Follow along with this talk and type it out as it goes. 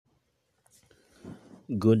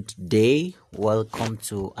Good day. Welcome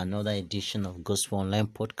to another edition of Gospel Online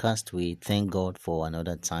Podcast. We thank God for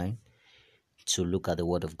another time to look at the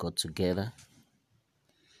Word of God together.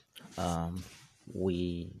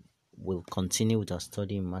 We will continue with our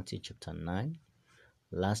study in Matthew chapter 9.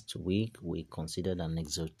 Last week, we considered an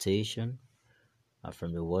exhortation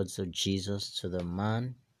from the words of Jesus to the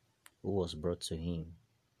man who was brought to him.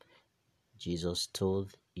 Jesus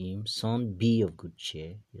told him, "Son, be of good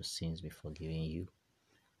cheer, your sins be forgiven you."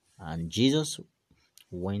 And Jesus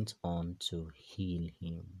went on to heal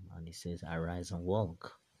him, and he says, "Arise and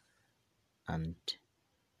walk." And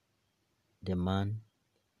the man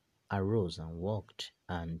arose and walked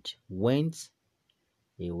and went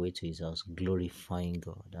away to his house, glorifying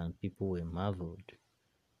God. And people were marveled.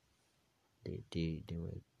 They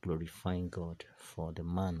were glorifying God for the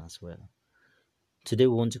man as well. Today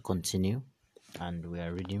we want to continue, and we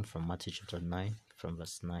are reading from Matthew chapter 9, from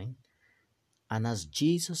verse 9. And as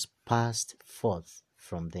Jesus passed forth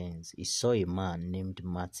from thence, he saw a man named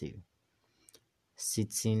Matthew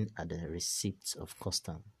sitting at the receipt of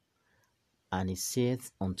custom. And he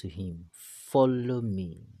saith unto him, Follow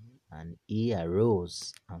me. And he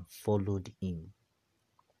arose and followed him.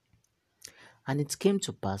 And it came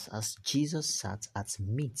to pass, as Jesus sat at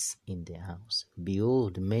meat in the house,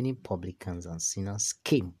 behold, many publicans and sinners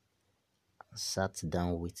came and sat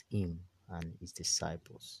down with him and his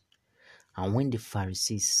disciples. And when the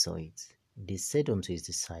Pharisees saw it, they said unto his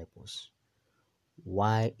disciples,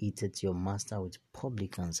 Why eateth your master with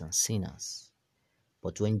publicans and sinners?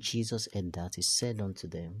 But when Jesus heard that, he said unto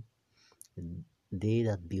them, They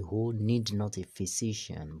that behold need not a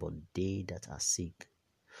physician, but they that are sick.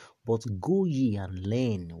 But go ye and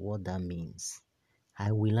learn what that means.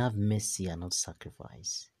 I will have mercy and not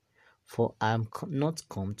sacrifice. For I am not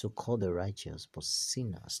come to call the righteous, but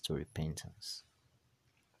sinners to repentance.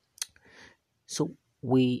 So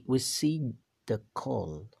we see the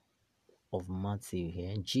call of Matthew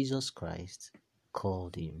here. Jesus Christ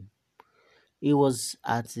called him. He was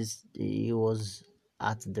at the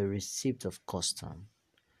receipt of custom,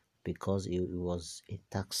 because he was a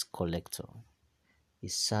tax collector. He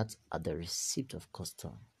sat at the receipt of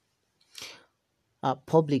custom.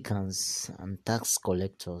 Publicans and tax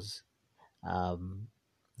collectors,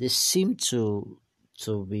 they seem to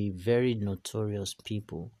be very notorious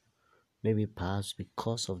people, maybe perhaps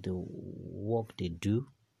because of the work they do.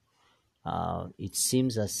 It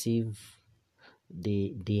seems as if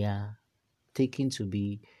they are taken to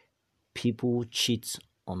be people who cheat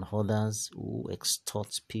on others, who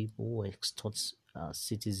extort people, who extort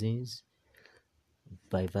citizens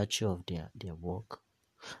by virtue of their work.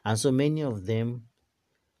 And so many of them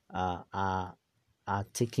are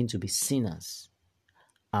taken to be sinners.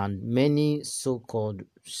 And many so-called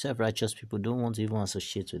self-righteous people don't want to even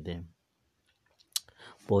associate with them.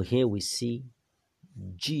 But here we see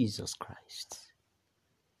Jesus Christ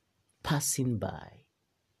passing by,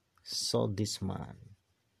 saw this man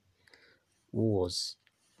who was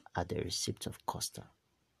at the receipt of custom.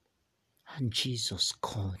 And Jesus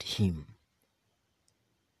called him.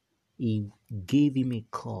 He gave him a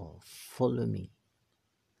call, follow me.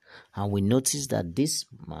 And we notice that this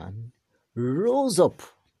man rose up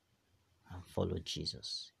and followed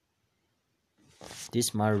Jesus.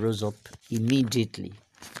 This man rose up immediately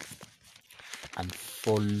and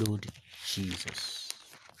followed Jesus,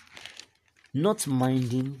 not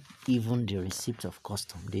minding even the receipt of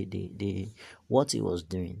custom. What he was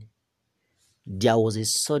doing. There was a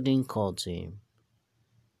sudden call to him,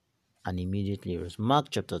 and immediately rose. Mark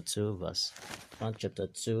chapter 2 verse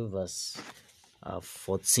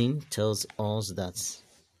 14 tells us that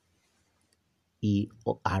he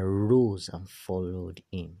arose and followed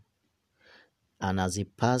him. And as he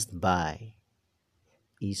passed by,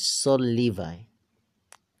 he saw Levi,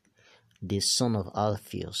 the son of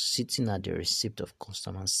Alphaeus, sitting at the receipt of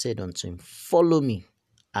custom, and said unto him, Follow me.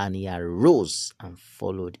 And he arose and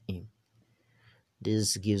followed him.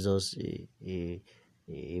 This gives us a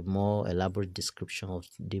more elaborate description of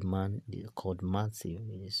the man called Matthew.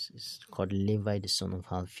 It's called Levi, the son of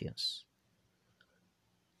Alphaeus.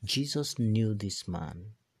 Jesus knew this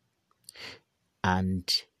man,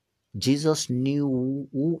 and Jesus knew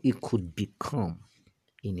who he could become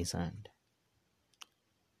in his hand.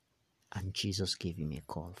 And Jesus gave him a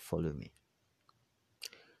call, follow me.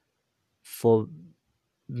 For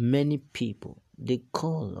many people, the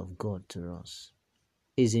call of God to us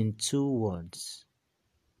is in two words: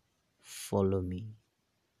 follow me.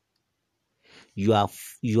 You are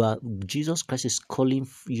Jesus Christ is calling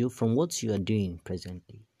you from what you are doing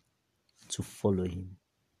presently to follow him.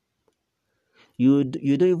 You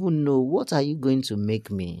don't even know, what are you going to make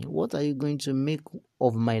me? What are you going to make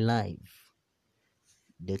of my life?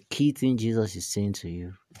 The key thing Jesus is saying to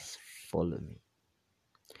you is follow me.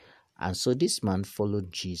 And so this man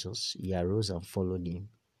followed Jesus. He arose and followed him.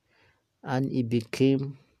 And he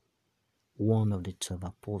became one of the 12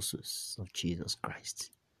 apostles of Jesus Christ,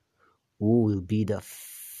 who will be the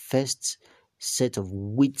first set of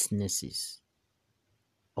witnesses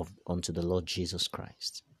unto the Lord Jesus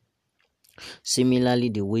Christ. Similarly,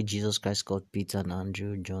 the way Jesus Christ called Peter and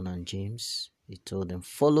Andrew, John and James, he told them,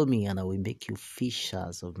 follow me and I will make you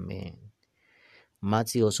fishers of men.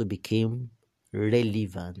 Matthew also became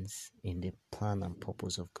relevant in the plan and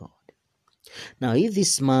purpose of God. Now, if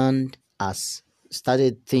this man has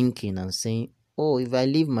started thinking and saying, oh, if I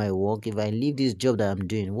leave my work, if I leave this job that I'm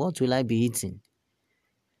doing, what will I be eating?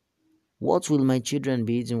 What will my children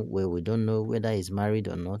be eating? Well, we don't know whether he's married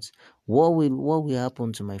or not. What will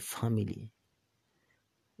happen to my family?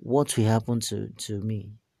 What will happen to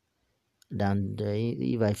me? Than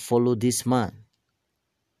if I follow this man.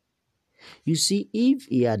 You see, if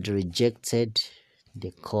he had rejected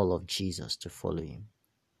the call of Jesus to follow him,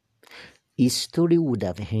 his story would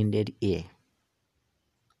have ended here.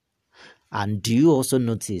 And do you also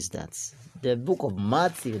notice that the book of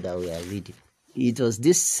Matthew that we are reading, it was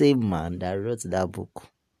this same man that wrote that book.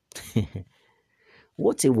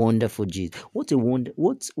 What a wonderful Jesus. What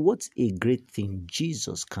a great thing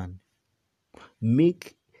Jesus can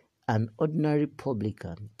make an ordinary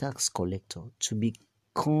publican, tax collector, to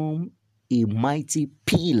become a mighty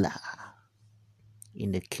pillar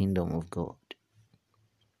in the kingdom of God.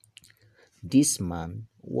 This man,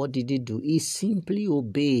 what did he do? He simply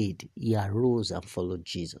obeyed. He arose and followed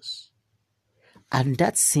Jesus. And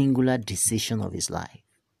that singular decision of his life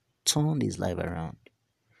turned his life around.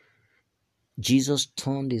 Jesus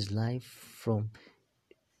turned his life from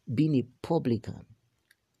being a publican,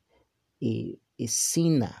 a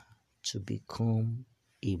sinner, to become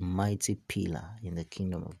a mighty pillar in the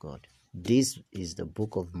kingdom of God. This is the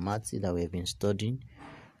book of Matthew that we have been studying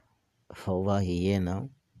for over a year now.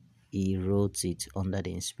 He wrote it under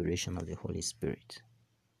the inspiration of the Holy Spirit.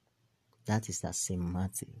 That is that same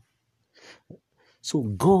Matthew. So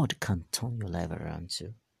God can turn your life around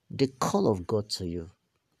too. The call of God to you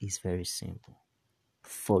is very simple.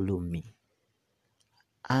 Follow me.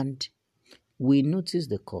 And we notice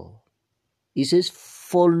the call. It says,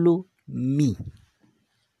 follow me.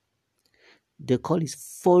 The call is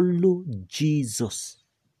follow Jesus.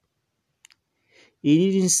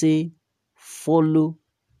 He didn't say follow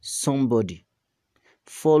somebody.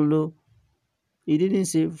 He didn't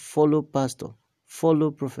say follow pastor,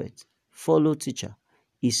 follow prophet, follow teacher.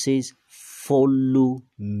 He says follow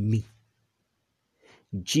me.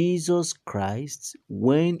 Jesus Christ,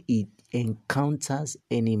 when he encounters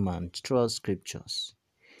any man throughout scriptures,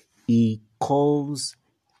 he calls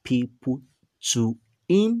people to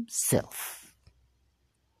himself.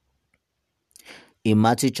 In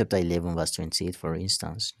Matthew chapter 11 verse 28, for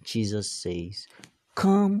instance, Jesus says,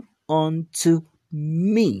 come unto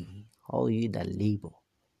me, all you that labor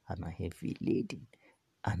and are heavy laden,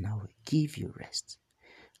 and I will give you rest.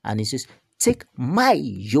 And he says, take my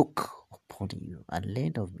yoke upon you and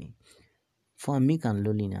learn of me, for I am meek and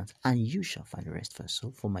lowly in heart, and you shall find rest for your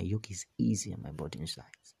soul, for my yoke is easy and my burden is light.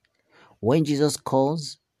 When Jesus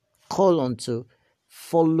calls, call unto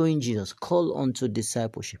following Jesus, call unto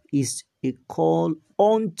discipleship, is a call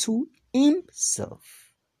unto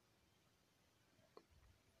himself.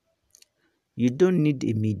 You don't need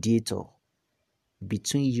a mediator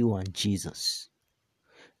between you and Jesus.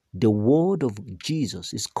 The word of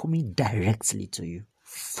Jesus is coming directly to you.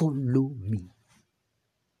 Follow me.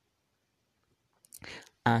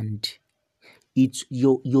 And it's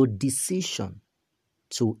your decision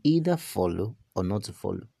to either follow or not to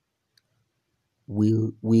follow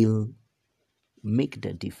will make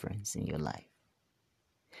the difference in your life.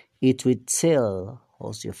 It will tell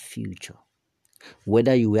us your future,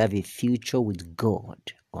 whether you have a future with God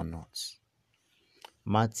or not.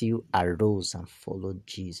 Matthew arose and followed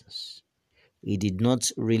Jesus. He did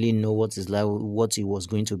not really know what he was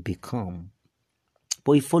going to become,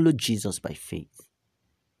 but he followed Jesus by faith.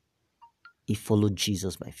 He followed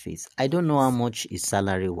Jesus by faith. I don't know how much his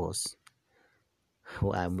salary was.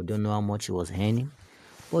 I don't know how much he was earning,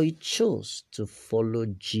 but he chose to follow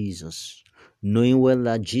Jesus, knowing well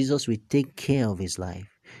that Jesus will take care of his life,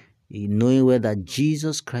 knowing well that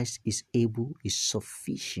Jesus Christ is able, is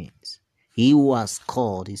sufficient. He who has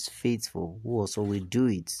called is faithful, who also will do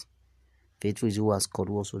it. Faithful is who has called,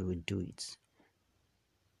 who also will do it.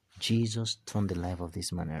 Jesus turned the life of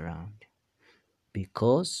this man around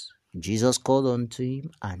because Jesus called unto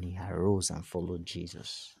him and he arose and followed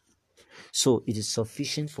Jesus. So it is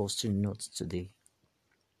sufficient for us to note today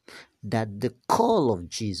that the call of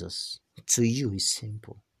Jesus to you is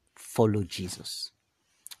simple. Follow Jesus.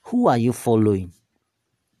 Who are you following?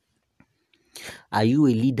 Are you a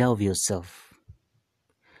leader of yourself?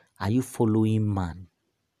 Are you following man?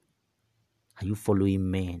 Are you following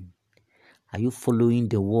men? Are you following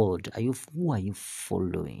the world? Who are you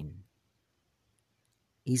following?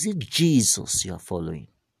 Is it Jesus you are following?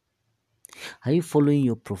 Are you following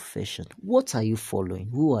your profession? What are you following?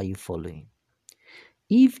 Who are you following?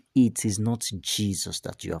 If it is not Jesus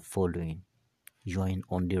that you are following, you are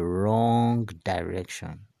on the wrong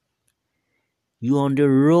direction. You are on the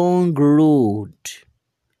wrong road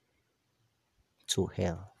to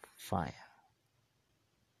hell, fire.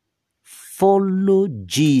 Follow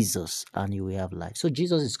Jesus and you will have life. So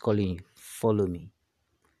Jesus is calling you, follow me.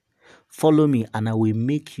 Follow me and I will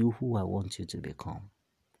make you who I want you to become.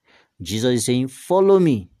 Jesus is saying, follow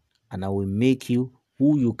me and I will make you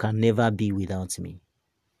who you can never be without me.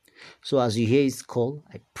 So as you hear his call,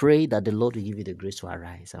 I pray that the Lord will give you the grace to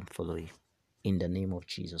arise and follow him. In the name of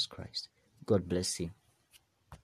Jesus Christ. God bless you.